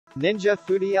Ninja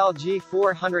Foodi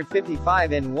LG450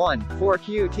 5-in-1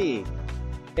 4QT.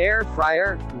 Air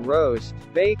fryer, roast,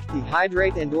 bake,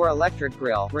 dehydrate indoor electric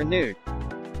grill, renewed.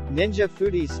 Ninja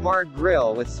Foodi Smart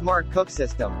Grill with Smart Cook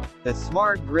System. The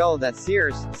smart grill that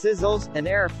sears, sizzles, and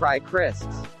air fry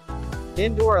crisps.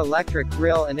 Indoor electric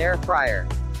grill and air fryer.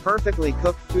 Perfectly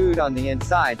cook food on the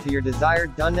inside to your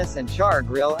desired doneness and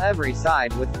char-grill every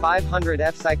side with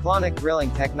 500F Cyclonic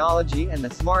Grilling Technology and the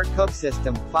Smart Cook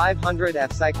System,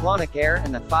 500F Cyclonic Air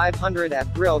and the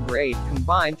 500F Grill Grate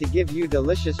combined to give you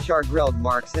delicious char-grilled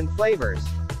marks and flavors.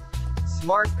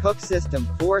 Smart Cook System,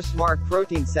 4 smart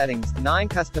protein settings, 9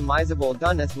 customizable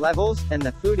doneness levels, and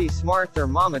the Foodi Smart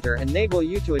Thermometer enable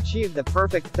you to achieve the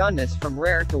perfect doneness from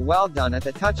rare to well done at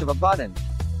the touch of a button.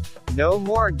 No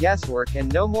more guesswork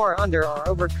and no more under or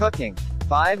overcooking.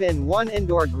 5-in-1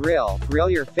 indoor grill. Grill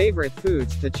your favorite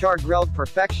foods to char-grilled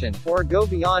perfection, or go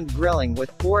beyond grilling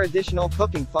with 4 additional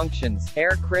cooking functions: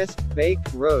 air crisp, bake,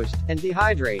 roast, and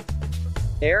dehydrate.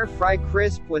 Air fry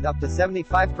crisp with up to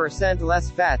 75% less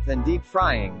fat than deep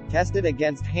frying. Tested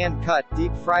against hand-cut,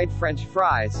 deep-fried French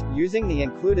fries, using the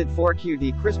included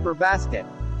 4QD crisper basket.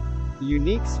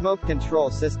 Unique smoke control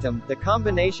system. The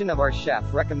combination of our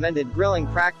chef-recommended grilling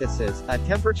practices, a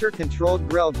temperature-controlled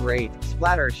grill grate,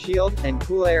 splatter shield, and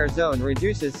cool air zone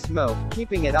reduces smoke,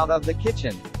 keeping it out of the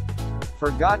kitchen.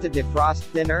 Forgot to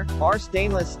defrost dinner? Our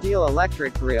stainless steel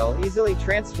electric grill easily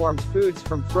transforms foods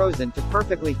from frozen to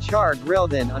perfectly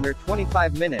char-grilled in under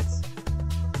 25 minutes.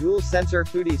 Dual sensor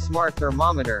Foodi Smart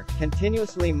Thermometer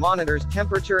continuously monitors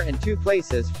temperature in 2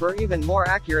 places for even more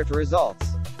accurate results.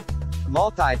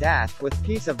 Multitask with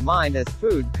peace of mind as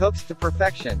food cooks to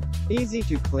perfection. Easy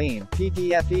to clean,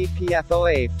 PTFE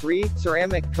PFOA free,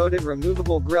 ceramic coated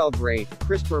removable grill grate,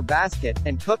 crisper basket,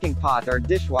 and cooking pot are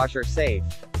dishwasher safe.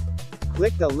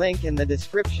 Click the link in the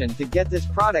description to get this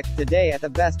product today at the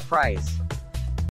best price.